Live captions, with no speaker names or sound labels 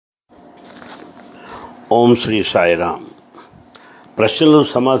ఓం శ్రీ సాయిరామ్. ప్రశ్నలు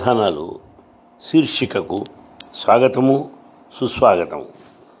సమాధానాలు శీర్షికకు స్వాగతము, సుస్వాగతం.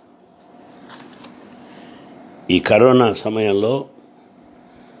 ఈ కరోనా సమయంలో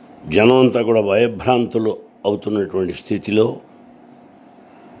జనం అంతా కూడా భయభ్రాంతులు అవుతున్నటువంటి స్థితిలో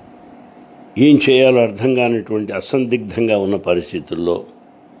ఏం చేయాలో అర్థం కానిటువంటి అసందిగ్ధంగా ఉన్న పరిస్థితుల్లో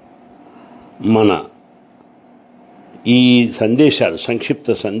మన ఈ సందేశాలు,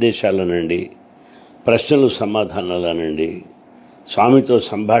 సంక్షిప్త సందేశాలనండి, ప్రశ్నలు సమాధానాలనండి, స్వామితో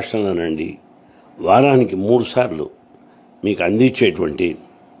సంభాషణలనండి, వారానికి 3 సార్లు మీకు అందించేటువంటి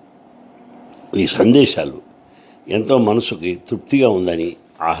ఈ సందేశాలు ఎంతో మనసుకి తృప్తిగా ఉందని,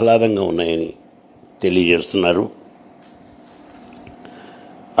 ఆహ్లాదంగా ఉన్నాయని తెలియజేస్తున్నారు.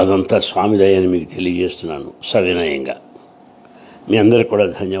 అదంతా స్వామి దయని మీకు తెలియజేస్తున్నాను సవినయంగా. మీ అందరికి కూడా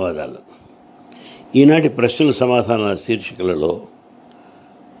ధన్యవాదాలు. ఈనాటి ప్రశ్నల సమాధానాల శీర్షికలలో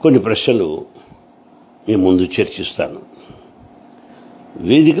కొన్ని ప్రశ్నలు మీ ముందు చర్చిస్తాను.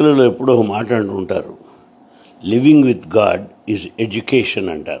 వేదికలలో ఎప్పుడో ఒక మాట అంటుంటారు, living with God is education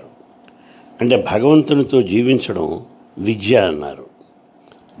అంటారు. అంటే భగవంతునితో జీవించడం విద్య అన్నారు.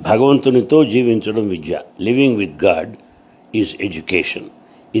 భగవంతునితో జీవించడం విద్య. Living with God is education.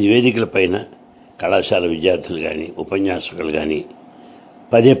 ఇది వేదికల పైన కళాశాల విద్యార్థులు కానీ, ఉపన్యాసకులు కానీ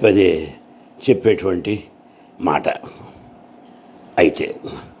పదే పదే చెప్పేటువంటి మాట. అయితే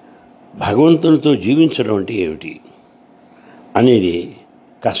భగవంతునితో జీవించడం అంటే ఏమిటి అనేది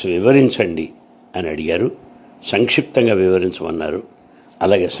కాస్త వివరించండి అని అడిగారు. సంక్షిప్తంగా వివరించమన్నారు.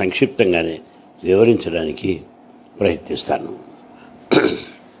 అలాగే సంక్షిప్తంగానే వివరించడానికి ప్రయత్నిస్తాను.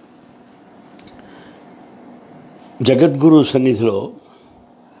 జగద్గురు సన్నిధిలో,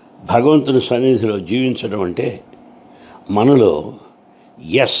 భగవంతుని సన్నిధిలో జీవించడం అంటే మనలో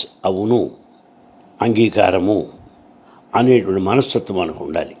ఎస్, అవును, అంగీకారము అనేటువంటి మనస్తత్వం మనకు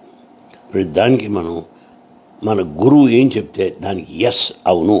ఉండాలి. దానికి మన గురువు ఏం చెప్తే దానికి ఎస్,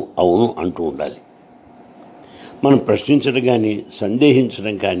 అవును, అవును అంటూ ఉండాలి. మనం ప్రశ్నించడం కానీ,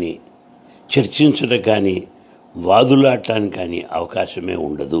 సందేహించడం కానీ, చర్చించడం కానీ, వాదులాడటానికి కానీ అవకాశమే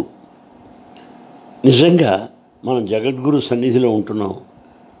ఉండదు. నిజంగా మనం జగద్గురు సన్నిధిలో ఉంటున్నాం,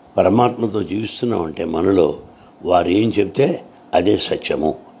 పరమాత్మతో జీవిస్తున్నాం అంటే మనలో వారు ఏం చెప్తే అదే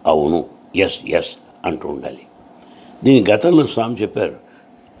సత్యము, అవును, ఎస్ ఎస్ అంటూ ఉండాలి. దీని గతంలో స్వామి చెప్పారు.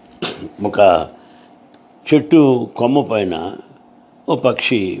 ఒక చెట్టు కొమ్మ పైన ఓ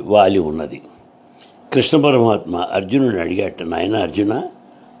పక్షి వాలి ఉన్నది. కృష్ణ పరమాత్మ అర్జునుడిని అడిగాట, నాయన అర్జున,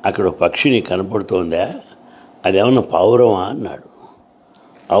 అక్కడ ఒక పక్షిని కనపడుతోందా, అదేమన్నా పావురమా అన్నాడు.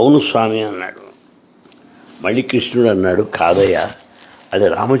 అవును స్వామి అన్నాడు. మళ్ళీ కృష్ణుడు అన్నాడు, కాదయ్యా అది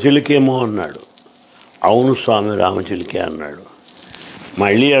రామచిలుకేమో అన్నాడు. అవును స్వామి రామచిలుకే అన్నాడు.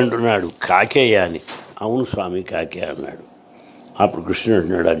 మళ్ళీ అంటున్నాడు, కాకేయ్యా అని. అవును స్వామి కాకే అన్నాడు. అప్పుడు కృష్ణుడు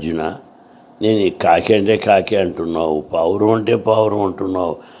అంటున్నాడు, అర్జున, నేను ఈ కాకి అంటే కాకి అంటున్నావు, పావురం అంటే పావురం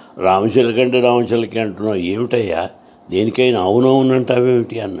అంటున్నావు, రామచిలక అంటే రామచిలకే అంటున్నావు, ఏమిటయ్యా దేనికైనా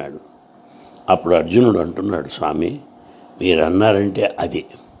అవునవునంటావేమిటి అన్నాడు. అప్పుడు అర్జునుడు అంటున్నాడు, స్వామి మీరు అన్నారంటే అది,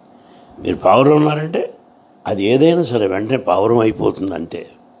 మీరు పావురం అన్నారంటే అది ఏదైనా సరే వెంటనే పావురం అయిపోతుంది అంతే.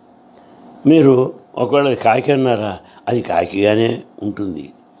 మీరు ఒకవేళ కాకి అన్నారా, అది కాకిగానే ఉంటుంది,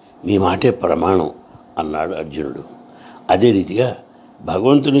 మీ మాటే ప్రమాణం అన్నాడు అర్జునుడు. అదే రీతిగా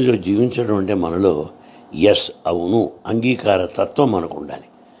భగవంతునితో జీవించడం అంటే మనలో ఎస్, అవును, అంగీకార తత్వం మనకు ఉండాలి.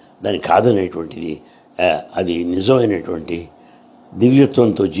 దాని కాదనేటువంటిది, అది నిజమైనటువంటి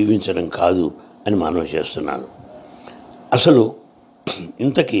దివ్యత్వంతో జీవించడం కాదు అని మనవి చేస్తున్నాను. అసలు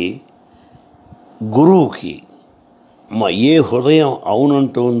ఇంతకీ గురువుకి ఏ హృదయం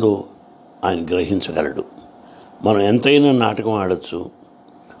అవునంటుందో ఆయన గ్రహించగలడు. మనం ఎంతైనా నాటకం ఆడచ్చు,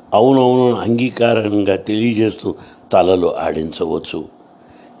 అవునవును అంగీకారంగా తెలియజేస్తూ తలలో ఆడించవచ్చు.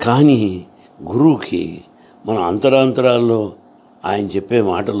 కానీ గురువుకి మన అంతరాంతరాల్లో ఆయన చెప్పే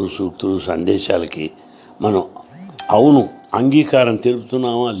మాటలు, సూక్తులు, సందేశాలకి మనం అవును అంగీకారం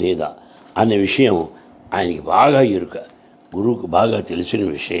తెలుపుతున్నామా లేదా అనే విషయం ఆయనకి బాగా ఎరుక, గురువుకు బాగా తెలిసిన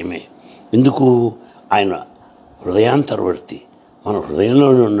విషయమే. ఎందుకు? ఆయన హృదయాంతర్వర్తి, మన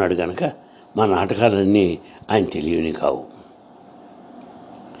హృదయంలోనే ఉన్నాడు కనుక మా నాటకాలన్నీ ఆయన తెలియని కావు.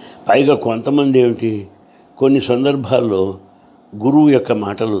 పైగా కొంతమంది ఏమిటి, కొన్ని సందర్భాల్లో గురువు యొక్క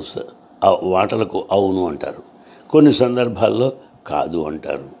మాటలకు అవును అంటారు, కొన్ని సందర్భాల్లో కాదు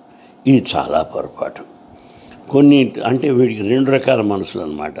అంటారు. ఇది చాలా పొరపాటు. కొన్ని అంటే వీడికి 2 రకాల మనసులు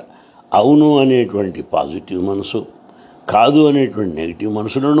అన్నమాట. అవును అనేటువంటి పాజిటివ్ మనసు, కాదు అనేటువంటి నెగిటివ్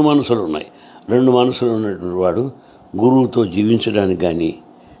మనసు. 2 మనసులు ఉన్నాయి. 2 మనసులు ఉన్నటువంటి వాడు గురువుతో జీవించడానికి కానీ,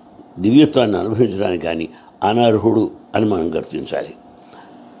 దివ్యత్వాన్ని అనుభవించడానికి కానీ అనర్హుడు అని మనం గుర్తించాలి.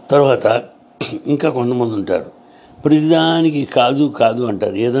 తర్వాత ఇంకా కొంతమంది ఉంటారు, ప్రతిదానికి కాదు కాదు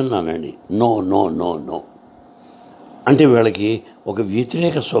అంటారు. ఏదన్నానండి నో నో నో నో అంటే వీళ్ళకి ఒక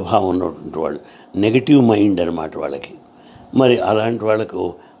వ్యతిరేక స్వభావం ఉన్నటువంటి వాళ్ళు, నెగటివ్ మైండ్ అనమాట వాళ్ళకి. మరి అలాంటి వాళ్ళకు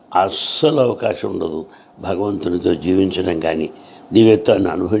అస్సలు అవకాశం ఉండదు భగవంతునితో జీవించడం కానీ దివ్యత్వాన్ని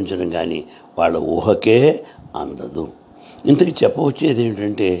అనుభవించడం కానీ వాళ్ళ ఊహకే అందదు. ఇంతకు చెప్పవచ్చేది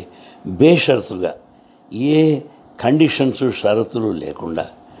ఏమిటంటే, బేషరతుగా ఏ కండిషన్స్ షరతులు లేకుండా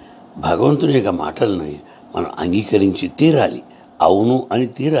భగవంతుని యొక్క మాటలని మనం అంగీకరించి తీరాలి, అవును అని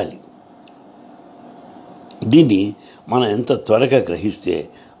తీరాలి. దీన్ని మనం ఎంత త్వరగా గ్రహిస్తే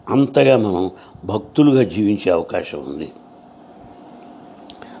అంతగా మనం భక్తులుగా జీవించే అవకాశం ఉంది.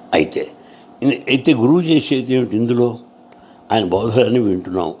 అయితే గురువు చేసేది ఏమిటి? ఇందులో ఆయన బోధనని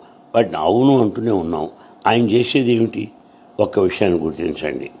వింటున్నాం, వాటిని అవును అంటూనే ఉన్నాం. ఆయన చేసేది ఏమిటి? ఒక్క విషయాన్ని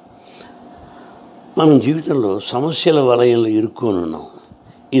గుర్తించండి. మనం జీవితంలో సమస్యల వలయంలో ఇరుక్కొని ఉన్నాం.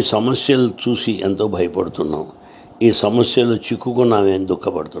 ఈ సమస్యలు చూసి ఎంతో భయపడుతున్నాం, ఈ సమస్యలు చిక్కుకున్నామేం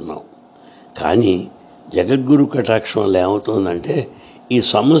దుఃఖపడుతున్నాం. కానీ జగద్గురు కటాక్షం వల్ల ఏమవుతుందంటే, ఈ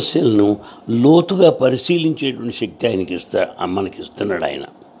సమస్యలను లోతుగా పరిశీలించేటువంటి శక్తి ఆయనకి మనకిస్తున్నాడు ఆయన.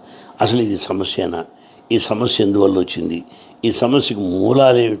 అసలు ఇది సమస్యనా? ఈ సమస్య ఎందువల్ల వచ్చింది? ఈ సమస్యకు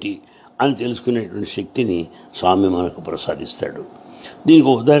మూలాలేమిటి అని తెలుసుకునేటువంటి శక్తిని స్వామి మనకు ప్రసాదిస్తాడు. దీనికి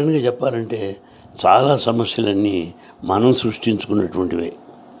ఉదాహరణగా చెప్పాలంటే, చాలా సమస్యలన్నీ మనం సృష్టించుకున్నటువంటివే.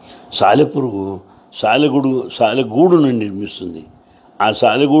 సాలెపురుగు సాలెగూడును నిర్మిస్తుంది. ఆ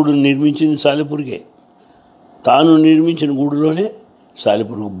సాలెగూడును నిర్మించింది సాలెపురుగే. తాను నిర్మించిన గూడులోనే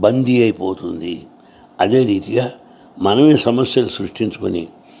సాలెపురుగు బందీ అయిపోతుంది. అదే రీతిగా మనమే సమస్యలు సృష్టించుకొని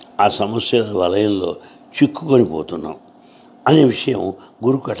ఆ సమస్యల వలయంలో చిక్కుకొని పోతున్నాం అనే విషయం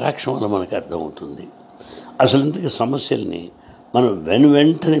గురు కటాక్షం వల్ల మనకు అర్థమవుతుంది. అసలు ఇంతకీ సమస్యల్ని మనం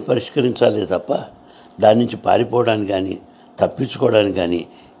వెంటనే పరిష్కరించాలే తప్ప దాని నుంచి పారిపోవడానికి కానీ తప్పించుకోవడానికి కానీ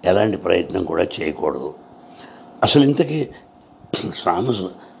ఎలాంటి ప్రయత్నం కూడా చేయకూడదు. అసలు ఇంతకీ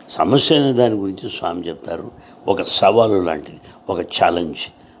సమస్య అనే దాని గురించి స్వామి చెప్తారు, ఒక సవాలు లాంటిది, ఒక ఛాలెంజ్.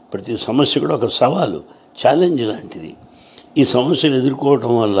 ప్రతి సమస్య కూడా ఒక సవాలు, ఛాలెంజ్ లాంటిది. ఈ సమస్యలు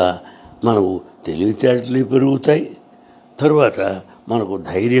ఎదుర్కోవటం వల్ల మనకు తెలివితేటలు పెరుగుతాయి, తరువాత మనకు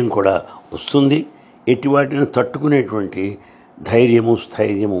ధైర్యం కూడా వస్తుంది. ఎట్టి వాటిని తట్టుకునేటువంటి ధైర్యము,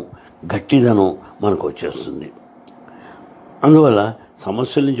 స్థైర్యము, గట్టిదనం మనకు వచ్చేస్తుంది. అందువల్ల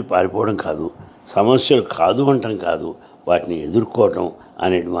సమస్యల నుంచి పారిపోవడం కాదు, సమస్యలు కాదు అంటాం కాదు, వాటిని ఎదుర్కోవటం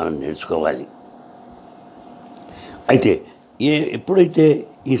అనేది మనం నేర్చుకోవాలి. అయితే ఎప్పుడైతే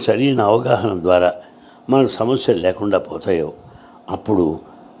ఈ సరైన అవగాహన ద్వారా మనకు సమస్యలు లేకుండా పోతాయో అప్పుడు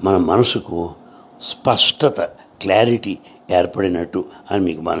మన మనసుకు స్పష్టత, క్లారిటీ ఏర్పడినట్టు అని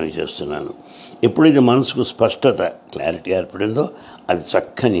మీకు మనవి చేస్తున్నాను. ఎప్పుడైతే మనసుకు స్పష్టత, క్లారిటీ ఏర్పడిందో అది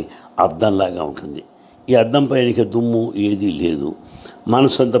చక్కని అద్దంలాగా ఉంటుంది. ఈ అద్దం పైన దుమ్ము ఏదీ లేదు,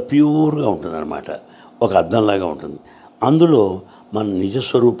 మనసు అంతా ప్యూర్గా ఉంటుందన్నమాట. ఒక అద్దంలాగా ఉంటుంది. అందులో మన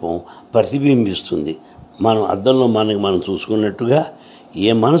నిజస్వరూపం ప్రతిబింబిస్తుంది. మనం అద్దంలో మనం చూసుకున్నట్టుగా ఏ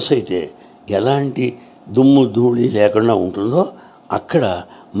మనసు అయితే ఎలాంటి దుమ్ము ధూళి లేకుండా ఉంటుందో అక్కడ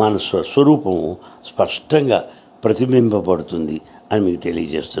మన స్వస్వరూపము స్పష్టంగా ప్రతిబింబపడుతుంది అని మీకు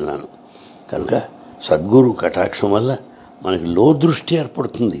తెలియజేస్తున్నాను. కనుక సద్గురు కటాక్షం వల్ల మనకి లోదృష్టి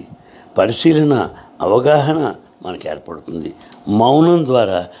ఏర్పడుతుంది, పరిశీలన, అవగాహన మనకు ఏర్పడుతుంది. మౌనం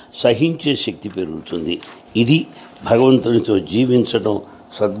ద్వారా సహించే శక్తి పెరుగుతుంది. ఇది భగవంతునితో జీవించడం,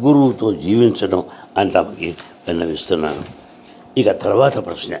 సద్గురువుతో జీవించడం అని తమకి విన్నవిస్తున్నాను. ఇక తర్వాత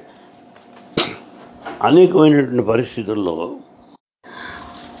ప్రశ్న, అనేకమైన పరిస్థితుల్లో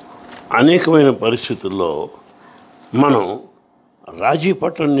మనం రాజీ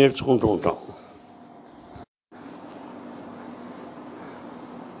పట్టడం నేర్చుకుంటూ ఉంటాం.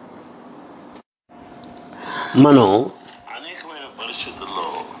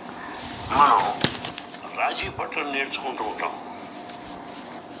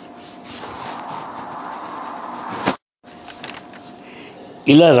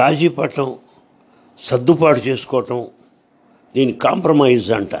 ఇలా రాజీ పట్టడం, సర్దుబాటు చేసుకోవటం, దీన్ని కాంప్రమైజ్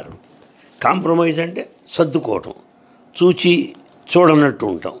అంటారు. కాంప్రమైజ్ అంటే సర్దుకోవటం, చూడనట్టు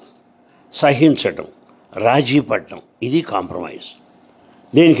ఉంటాం, సహించటం, రాజీ పడటం, ఇది కాంప్రమైజ్.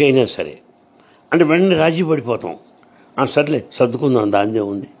 దేనికైనా సరే అంటే వెంటనే రాజీ పడిపోతాం, సర్లే సర్దుకుందాం దాందే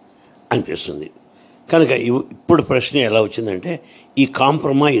ఉంది అనిపిస్తుంది. కనుక ఇప్పుడు ప్రశ్న ఎలా వచ్చిందంటే, ఈ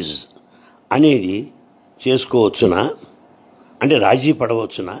కాంప్రమైజ్ అనేది చేసుకోవచ్చునా, అంటే రాజీ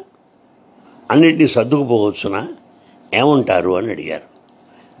పడవచ్చునా, అన్నిటినీ సర్దుకుపోవచ్చునా, ఏమంటారు అని అడిగారు.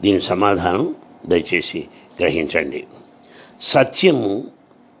 దీని సమాధానం దయచేసి గ్రహించండి. సత్యము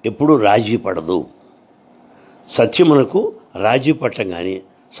ఎప్పుడూ రాజీ పడదు. సత్యమునకు రాజీ పట్టం కానీ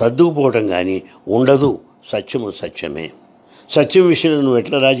సర్దుకుపోవటం కానీ ఉండదు. సత్యము సత్యమే. సత్యం విషయంలో నువ్వు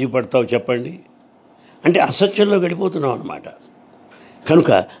ఎట్లా రాజీ పడతావు చెప్పండి? అంటే అసత్యంలో గడిపోతున్నావు అన్నమాట.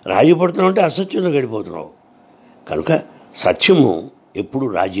 కనుక రాజీ పడుతున్నావు అంటే అసత్యంలో గడిపోతున్నావు. కనుక సత్యము ఎప్పుడు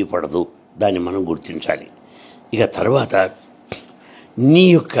రాజీ పడదు, దాన్ని మనం గుర్తించాలి. ఇక తర్వాత నీ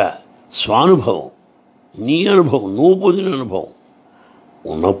యొక్క స్వానుభవం, నీ అనుభవం, నువ్వు పొందిన అనుభవం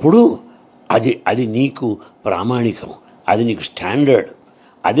ఉన్నప్పుడు అది నీకు ప్రామాణికం, అది నీకు స్టాండర్డ్,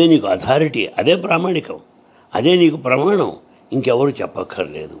 అదే నీకు అథారిటీ, అదే ప్రామాణికం, అదే నీకు ప్రమాణం, ఇంకెవరు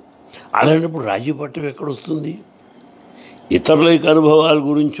చెప్పక్కర్లేదు. అలాంటప్పుడు రాజీ పట్టం ఎక్కడొస్తుంది? ఇతరుల యొక్క అనుభవాల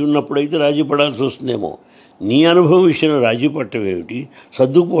గురించి ఉన్నప్పుడైతే రాజీ పడాల్సి వస్తుందేమో. నీ అనుభవం విషయంలో రాజీ పట్టడం ఏమిటి,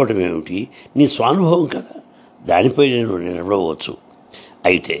 సర్దుకుపోవటం ఏమిటి? నీ స్వానుభవం కదా, దానిపై నేను నిలబడవచ్చు.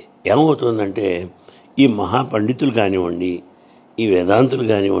 అయితే ఏమవుతుందంటే ఈ మహాపండితులు కానివ్వండి, ఈ వేదాంతులు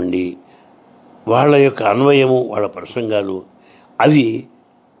కానివ్వండి, వాళ్ళ యొక్క అన్వయము, వాళ్ళ ప్రసంగాలు అవి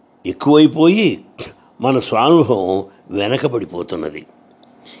ఎక్కువైపోయి మన స్వానుభవం వెనకబడిపోతున్నది.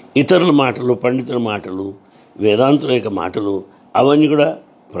 ఇతరుల మాటలు, పండితుల మాటలు, వేదాంతుల యొక్క మాటలు అవన్నీ కూడా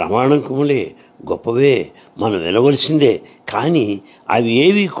ప్రమాణకములే, గొప్పవే, మనం వినవలసిందే. కానీ అవి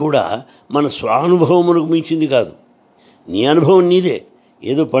ఏవి కూడా మన స్వానుభవమునకు మించింది కాదు. నీ అనుభవం నీదే,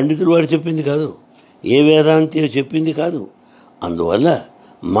 ఏదో పండితులు వారు చెప్పింది కాదు, ఏ వేదాంతి చెప్పింది కాదు. అందువల్ల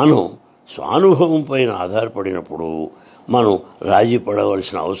మనం స్వానుభవం పైన ఆధారపడినప్పుడు మనం రాజీ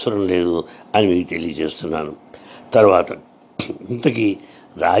పడవలసిన అవసరం లేదు అని మీకు తెలియజేస్తున్నాను. తర్వాత ఇంతకీ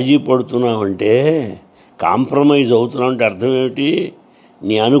రాజీ పడుతున్నావంటే, కాంప్రమైజ్ అవుతున్నావు అంటే అర్థం ఏమిటి?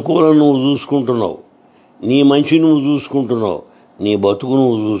 నీ అనుకూలం నువ్వు చూసుకుంటున్నావు, నీ మంచి నువ్వు చూసుకుంటున్నావు, నీ బతుకు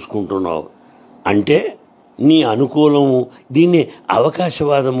నువ్వు చూసుకుంటున్నావు. అంటే నీ అనుకూలము, దీన్ని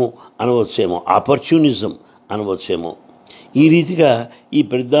అవకాశవాదము అనవచ్చేమో, ఆపర్చునిజం అనవచ్చేమో. ఈ రీతిగా ఈ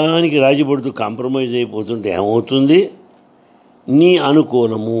ప్రధానికి రాజీ పడుతూ కాంప్రమైజ్ అయిపోతుంటే ఏమవుతుంది? నీ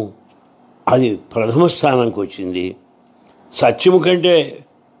అనుకూలము అది ప్రథమ స్థానానికి వచ్చింది. సత్యము కంటే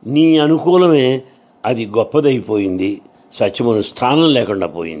నీ అనుకూలమే అది గొప్పదైపోయింది, సత్యమును స్థానం లేకుండా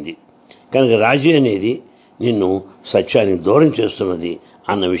పోయింది. కనుక రాజీ అనేది నిన్ను సత్యాన్ని దూరం చేస్తున్నది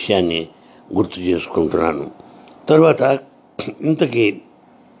అన్న విషయాన్ని గుర్తు చేసుకుంటున్నాను. తర్వాత ఇంతకీ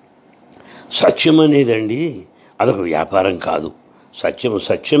సత్యం అనేదండి అదొక వ్యాపారం కాదు. సత్యము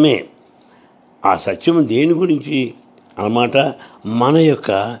సత్యమే. ఆ సత్యము దేని గురించి అన్నమాట? మన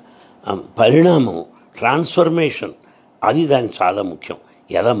యొక్క పరిణామం, ట్రాన్స్ఫర్మేషన్, అది దానికి చాలా ముఖ్యం.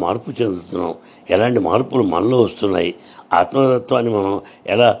 ఎలా మార్పు చెందుతున్నాం, ఎలాంటి మార్పులు మనలో వస్తున్నాయి, ఆత్మతత్వాన్ని మనం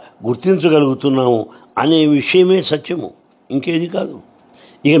ఎలా గుర్తించగలుగుతున్నాము అనే విషయమే సత్యము, ఇంకేది కాదు.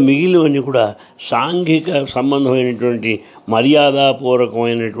 ఇక మిగిలినవన్నీ కూడా సాంఘిక సంబంధమైనటువంటి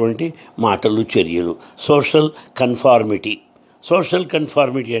మర్యాదపూర్వకమైనటువంటి మాటలు, చర్యలు. Social conformity. సోషల్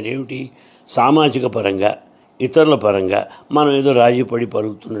కన్ఫార్మిటీ అంటే ఏమిటి? సామాజిక పరంగా, ఇతరుల పరంగా మనం ఏదో రాజీపడి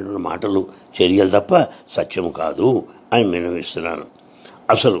పలుకుతున్నటువంటి మాటలు, చర్యలు తప్ప సత్యము కాదు అని విన్నవిస్తున్నాను.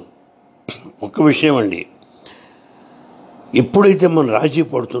 అసలు ఒక విషయం అండి, ఎప్పుడైతే మనం రాజీ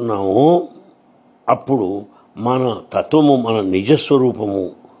పడుతున్నామో అప్పుడు మన తత్వము, మన నిజస్వరూపము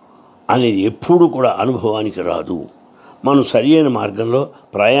అనేది ఎప్పుడు కూడా అనుభవానికి రాదు. మనం సరియైన మార్గంలో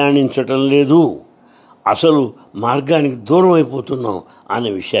ప్రయాణించటం లేదు, అసలు మార్గానికి దూరం అయిపోతున్నాం అనే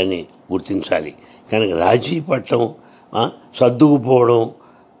విషయాన్ని గుర్తించాలి. కనుక రాజీ పడటం, సర్దుకుపోవడం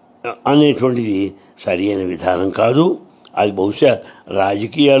అనేటువంటిది సరియైన విధానం కాదు. అది బహుశా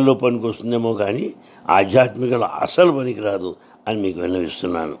రాజకీయాల్లో పనికొస్తుందేమో కానీ ఆధ్యాత్మికలో అసలు పనికిరాదు అని మీకు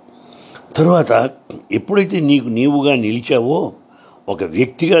విన్నవిస్తున్నాను. తరువాత ఎప్పుడైతే నీవుగా నిలిచావో, ఒక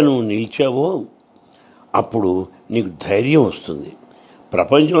వ్యక్తిగా నువ్వు నిలిచావో, అప్పుడు నీకు ధైర్యం వస్తుంది.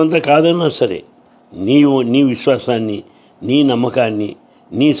 ప్రపంచం అంతా కాదన్నా సరే నీ విశ్వాసాన్ని, నీ నమ్మకాన్ని,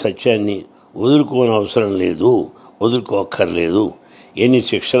 నీ సత్యాన్ని వదులుకోని అవసరం లేదు, వదులుకోక్కర్లేదు. ఎన్ని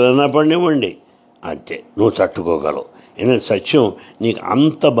శిక్షలన్నా పడినివ్వండి, అంతే, నువ్వు తట్టుకోగలవు. ఎందుకంటే సత్యం నీకు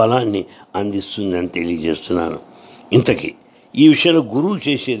అంత బలాన్ని అందిస్తుందని తెలియజేస్తున్నాను. ఇంతకీ ఈ విషయంలో గురువు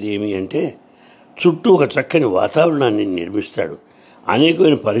చేసేది ఏమి అంటే, చుట్టూ ఒక చక్కని వాతావరణాన్ని నిర్మిస్తాడు,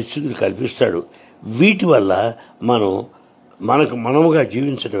 అనేకమైన పరిస్థితులు కల్పిస్తాడు. వీటి వల్ల మనకు మనముగా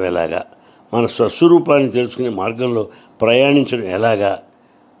జీవించడం ఎలాగా, మన స్వస్వరూపాన్ని తెలుసుకునే మార్గంలో ప్రయాణించడం ఎలాగా,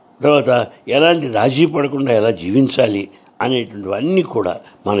 తర్వాత ఎలాంటి రాజీ పడకుండా ఎలా జీవించాలి అనేటువంటివన్నీ కూడా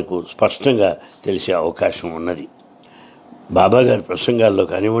మనకు స్పష్టంగా తెలిసే అవకాశం ఉన్నది. బాబాగారి ప్రసంగాల్లో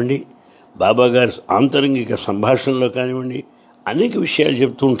కానివ్వండి, బాబాగారి ఆంతరంగిక సంభాషణలో కానివ్వండి, అనేక విషయాలు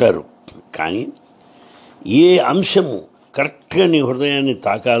చెప్తూ ఉంటారు. కానీ ఏ అంశము కరెక్ట్గా నీ హృదయాన్ని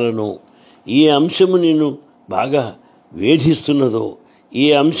తాకాలనో, ఏ అంశము నిన్ను బాగా వేధిస్తున్నదో, ఏ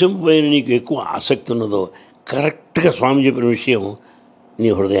అంశం పైన నీకు ఎక్కువ ఆసక్తి ఉన్నదో, కరెక్ట్గా స్వామి చెప్పిన విషయం నీ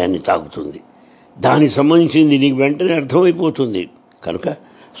హృదయాన్ని తాకుతుంది. దానికి సంబంధించింది నీకు వెంటనే అర్థమైపోతుంది. కనుక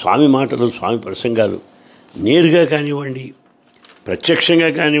స్వామి మాటలు, స్వామి ప్రసంగాలు నేరుగా కానివ్వండి, ప్రత్యక్షంగా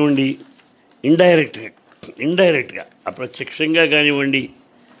కానివ్వండి, ఇండైరెక్ట్గా అప్రత్యక్షంగా కానివ్వండి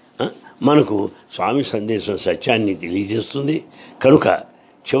మనకు స్వామి సందేశం సత్యాన్ని తెలియజేస్తుంది. కనుక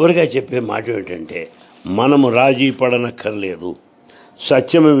చివరిగా చెప్పే మాట ఏంటంటే, మనము రాజీ పడనక్కర్లేదు,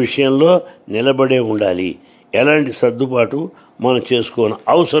 సత్యం విషయంలో నిలబడే ఉండాలి, ఎలాంటి సర్దుబాటు మనం చేసుకోని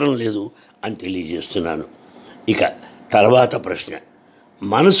అవసరం లేదు అని తెలియజేస్తున్నాను. ఇక తర్వాత ప్రశ్న,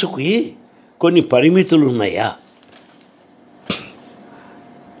 మనసుకి కొన్ని పరిమితులు ఉన్నాయా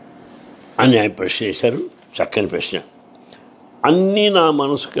అని ఆయన ప్రశ్న వేశారు. చక్కని ప్రశ్న. అన్నీ నా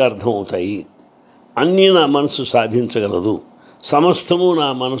మనసుకి అర్థమవుతాయి, అన్నీ నా మనసు సాధించగలదు, సమస్తము నా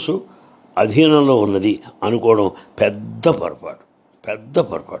మనసు అధీనంలో ఉన్నది అనుకోవడం పెద్ద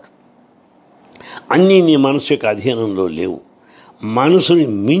పొరపాటు. అన్నీ నీ మనసు యొక్క అధీనంలో లేవు. మనసుని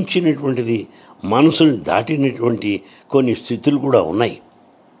మించినటువంటిది, మనసుని దాటినటువంటి కొన్ని స్థితులు కూడా ఉన్నాయి.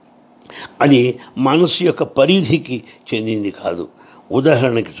 అది మనసు యొక్క పరిధికి చెందింది కాదు.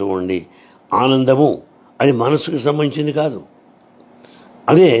 ఉదాహరణకి చూడండి, ఆనందము అది మనసుకు సంబంధించింది కాదు.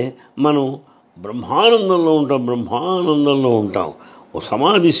 అదే మనం బ్రహ్మానందంలో ఉంటాం,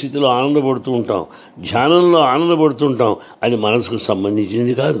 సమాధి స్థితిలో ఆనందపడుతూ ఉంటాం, ధ్యానంలో ఆనందపడుతుంటాం, అది మనసుకు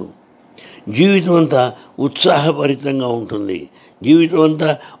సంబంధించింది కాదు. జీవితం అంతా ఉత్సాహభరితంగా ఉంటుంది, జీవితం అంతా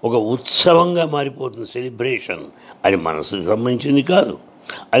ఒక ఉత్సవంగా మారిపోతుంది, సెలబ్రేషన్, అది మనసుకు సంబంధించింది కాదు.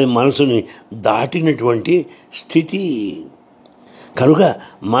 అది మనసుని దాటినటువంటి స్థితి. కనుక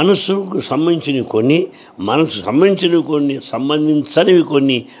మనసుకు సంబంధించినవి కొన్ని, సంబంధించనివి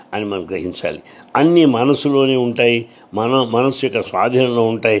కొన్ని అని మనం గ్రహించాలి. అన్నీ మనసులోనే ఉంటాయి, మనసు యొక్క స్వాధీనంలో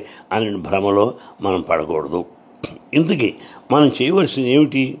ఉంటాయి అనే భ్రమలో మనం పడకూడదు. ఇందుకే మనం చేయవలసింది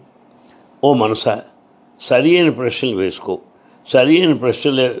ఏమిటి? ఓ మనసా, సరి అయిన ప్రశ్నలు వేసుకో, సరి అయిన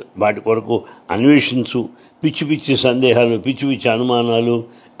ప్రశ్నలే వాటి కొరకు అన్వేషించు. పిచ్చి సందేహాలు, పిచ్చి అనుమానాలు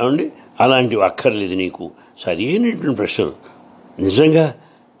ఏమండి అలాంటివి అక్కర్లేదు నీకు. సరి అయినటువంటి ప్రశ్నలు, నిజంగా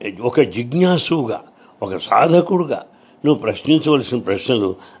ఒక జిజ్ఞాసుగా, ఒక సాధకుడుగా నువ్వు ప్రశ్నించవలసిన ప్రశ్నలు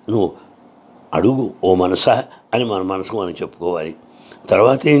నువ్వు అడుగు ఓ మనసా అని మన మనసుకు మనం చెప్పుకోవాలి.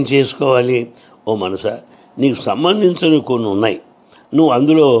 తర్వాత ఏం చేసుకోవాలి? ఓ మనసా, నీకు సంబంధించినవి కొన్ని ఉన్నాయి, నువ్వు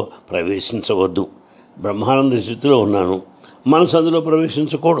అందులో ప్రవేశించవద్దు. బ్రహ్మానంద స్థితిలో ఉన్నాను, మనసు అందులో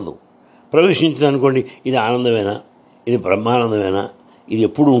ప్రవేశించకూడదు. ప్రవేశించిందనుకోండి, ఇది ఆనందమేనా, ఇది బ్రహ్మానందమేనా, ఇది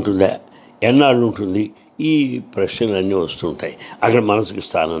ఎప్పుడు ఉంటుందా, ఎన్నాళ్ళు ఉంటుంది, ఈ ప్రశ్నలన్నీ వస్తుంటాయి. అక్కడ మనసుకి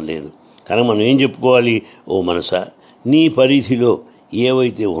స్థానం లేదు. కానీ మనం ఏం చెప్పుకోవాలి? ఓ మనసా, నీ పరిధిలో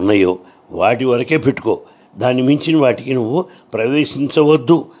ఏవైతే ఉన్నాయో వాటి వరకే పెట్టుకో, దాన్ని మించిన వాటికి నువ్వు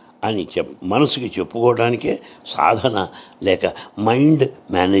ప్రవేశించవద్దు అని మనసుకి చెప్పుకోవడానికే సాధన లేక మైండ్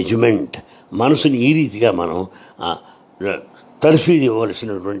మేనేజ్మెంట్. మనసుని ఈ రీతిగా మనం తర్ఫీదు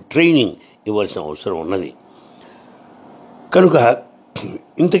ఇవ్వవలసినటువంటి ట్రైనింగ్ ఇవ్వాల్సిన అవసరం ఉన్నది. కనుక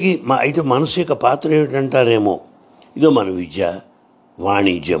ఇంతకీ అయితే మనసు యొక్క పాత్ర ఏమిటంటారేమో, ఇదో మన విద్య,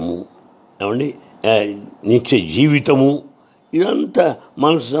 వాణిజ్యము, ఏమండి నిత్య జీవితము, ఇదంతా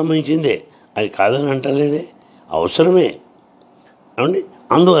మనసు సంబంధించిందే, అది కాదని అంటలేదే, అవసరమే. ఏమండి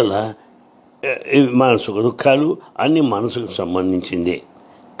అందువల్ల మన సుఖ దుఃఖాలు అన్నీ మనసుకు సంబంధించిందే.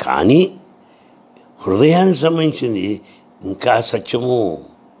 కానీ హృదయానికి సంబంధించింది ఇంకా సత్యము.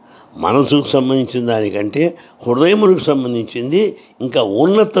 మనసుకు సంబంధించిన దానికంటే హృదయములకు సంబంధించింది ఇంకా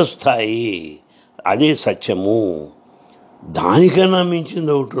ఉన్నత స్థాయి, అదే సత్యము. దానికన్నా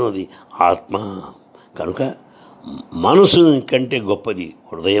మించింది ఒకటి ఉన్నది, ఆత్మ. కనుక మనసు కంటే గొప్పది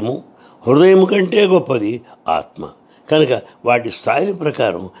హృదయము, హృదయం కంటే గొప్పది ఆత్మ. కనుక వాటి స్థాయిల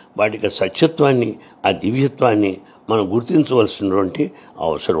ప్రకారం వాటికి సత్యత్వాన్ని, ఆ దివ్యత్వాన్ని మనం గుర్తించవలసినటువంటి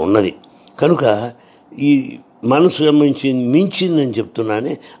అవసరం ఉన్నది. కనుక ఈ మనసు మించిందని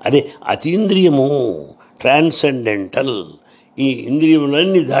చెప్తున్నానే, అదే అతీంద్రియము, ట్రాన్సెండెంటల్, ఈ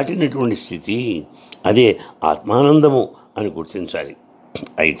ఇంద్రియములన్నీ దాటినటువంటి స్థితి, అదే ఆత్మానందము అని గుర్తించాలి.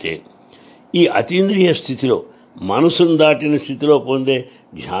 అయితే ఈ అతీంద్రియ స్థితిలో, మనసును దాటిన స్థితిలో పొందే,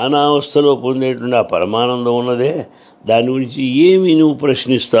 ధ్యానావస్థలో పొందేటువంటి ఆ పరమానందం ఉన్నదే, దాని గురించి ఏమి నువ్వు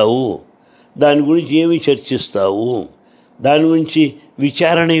ప్రశ్నిస్తావు, దాని గురించి ఏమి చర్చిస్తావు, దాని గురించి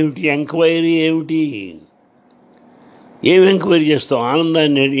విచారణ ఏమిటి, ఎంక్వైరీ ఏమిటి, ఏమి ఎంక్వైరీ చేస్తావు,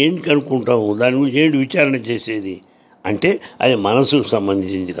 ఆనందాన్ని ఏంటి కనుక్కుంటావు, దాని గురించి ఏంటి విచారణ చేసేది అంటే అది మనసుకు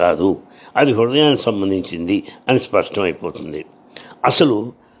సంబంధించింది కాదు, అది హృదయానికి సంబంధించింది అని స్పష్టమైపోతుంది. అసలు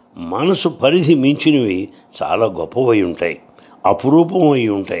మనసు పరిధి మించినవి చాలా గొప్పవై ఉంటాయి, అపురూపమై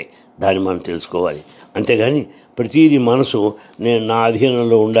ఉంటాయి, దాన్ని మనం తెలుసుకోవాలి. అంతేగాని ప్రతిదీ మనసు నేను నా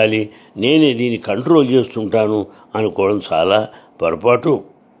అధీనంలో ఉండాలి, నేనే దీన్ని కంట్రోల్ చేస్తుంటాను అనుకోవడం చాలా పొరపాటు.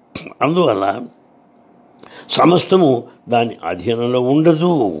 అందువల్ల సమస్తము దాని అధీనంలో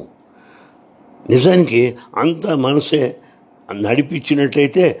ఉండదు. నిజానికి అంత మనసే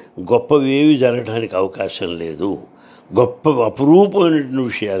నడిపించినట్లయితే గొప్పవేవి జరగడానికి అవకాశం లేదు. గొప్ప అపురూపమైనటువంటి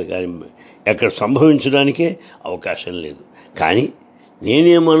విషయాలు కానీ ఎక్కడ సంభవించడానికే అవకాశం లేదు. కానీ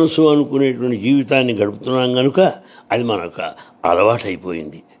నేనే మనసు అనుకునేటువంటి జీవితాన్ని గడుపుతున్నాం కనుక అది మనకు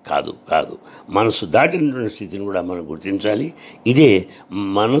అలవాటైపోయింది. కాదు కాదు మనసు దాటినటువంటి స్థితిని కూడా మనం గుర్తించాలి. ఇదే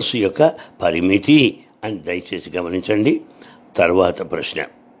మనసు యొక్క పరిమితి అని దయచేసి గమనించండి. తర్వాత ప్రశ్న,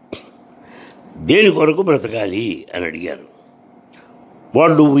 దేని కొరకు బ్రతకాలి అని అడిగారు.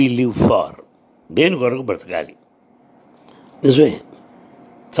 What do we live far? దేని కొరకు బ్రతకాలి? నిజమే,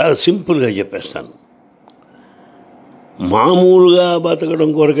 చాలా సింపుల్గా చెప్పేస్తాను. మామూలుగా బతకడం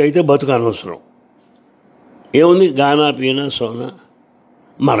కొరకైతే బతుకు అనవసరం. ఏముంది, గానా పీనా సోనా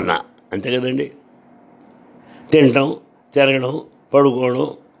మరణ, అంతే కదండి. తినటం, తిరగడం, పడుకోవడం,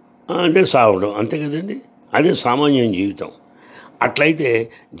 అంటే సావడం, అంతే కదండి. అదే సామాన్యం జీవితం. అట్లయితే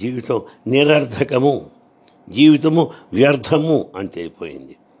జీవితం నిరర్థకము, జీవితము వ్యర్థము అని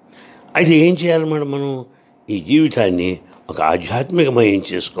తెలిపోయింది. అయితే ఏం చేయాలన్నమాట, మనం ఈ జీవితాన్ని ఒక ఆధ్యాత్మికమయం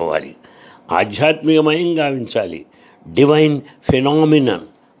చేసుకోవాలి, ఆధ్యాత్మికమయం గావించాలి. డివైన్ ఫెనామినన్,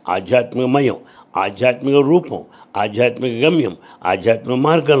 ఆధ్యాత్మికమయం, ఆధ్యాత్మిక రూపం, ఆధ్యాత్మిక గమ్యం, ఆధ్యాత్మిక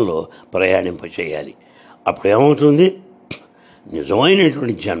మార్గంలో ప్రయాణింపచేయాలి. అప్పుడు ఏమవుతుంది,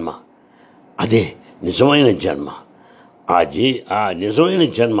 నిజమైనటువంటి జన్మ, అదే నిజమైన జన్మ. ఆ నిజమైన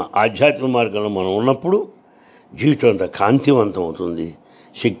జన్మ ఆధ్యాత్మిక మార్గంలో మనం ఉన్నప్పుడు జీవితం అంతా కాంతివంతం అవుతుంది,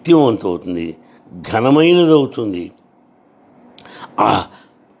 శక్తివంతం అవుతుంది, ఘనమైనది అవుతుంది. ఆ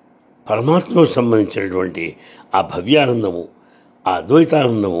పరమాత్మకు సంబంధించినటువంటి ఆ భవ్యానందము, ఆ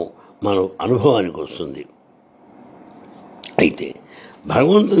అద్వైతానందము మన అనుభవానికి వస్తుంది. అయితే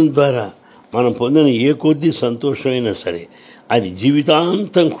భగవంతుని ద్వారా మనం పొందిన ఏ కొద్ది సంతోషమైనా సరే అది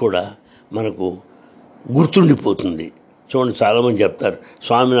జీవితాంతం కూడా మనకు గుర్తుండిపోతుంది. చూడండి, చాలామంది చెప్తారు,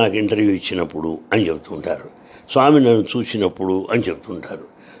 స్వామి నాకు ఇంటర్వ్యూ ఇచ్చినప్పుడు అని చెప్తుంటారు, స్వామి నన్ను చూసినప్పుడు అని చెప్తుంటారు,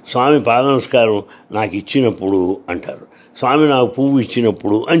 స్వామి పాద నమస్కారం నాకు ఇచ్చినప్పుడు అంటారు, స్వామి నాకు పువ్వు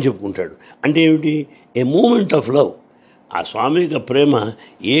ఇచ్చినప్పుడు అని చెప్పుకుంటాడు. అంటే ఏమిటి, ఏ మూమెంట్ ఆఫ్ లవ్. ఆ స్వామి యొక్క ప్రేమ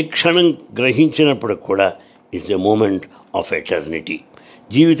ఏ క్షణం గ్రహించినప్పటికి కూడా it's a moment of eternity.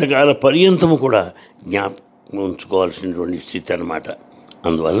 జీవితకాల పర్యంతము కూడా జ్ఞాపకం ఉంచుకోవాల్సినటువంటి స్థితి అన్నమాట.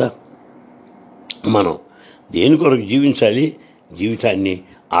 అందువల్ల మనం దేని కొరకు జీవించాలి, జీవితాన్ని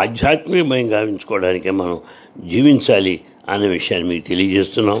ఆధ్యాత్మికమయం గావించుకోవడానికే మనం జీవించాలి అనే విషయాన్ని మీకు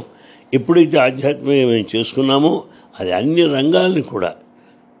తెలియజేస్తున్నాం. ఎప్పుడైతే ఆధ్యాత్మికమయం చేసుకున్నామో అది అన్ని రంగాల్ని కూడా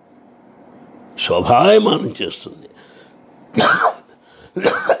శోభాయమానం చేస్తుంది,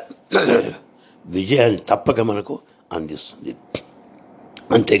 విజయాన్ని తప్పక మనకు అందిస్తుంది.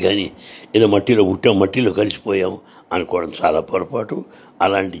 అంతేగాని ఏదో మట్టిలో పుట్టాం, మట్టిలో కలిసిపోయాం అనుకోవడం చాలా పొరపాటు.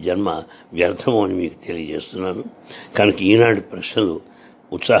 అలాంటి జన్మ వ్యర్థము అని మీకు తెలియజేస్తున్నాను. కనుక ఈనాటి ప్రశ్నలు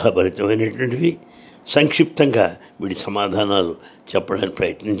ఉత్సాహభరితమైనటువంటివి. సంక్షిప్తంగా వీటి సమాధానాలు చెప్పడానికి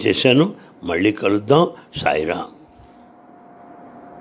ప్రయత్నం చేశాను. మళ్ళీ కలుద్దాం. సాయిరాం.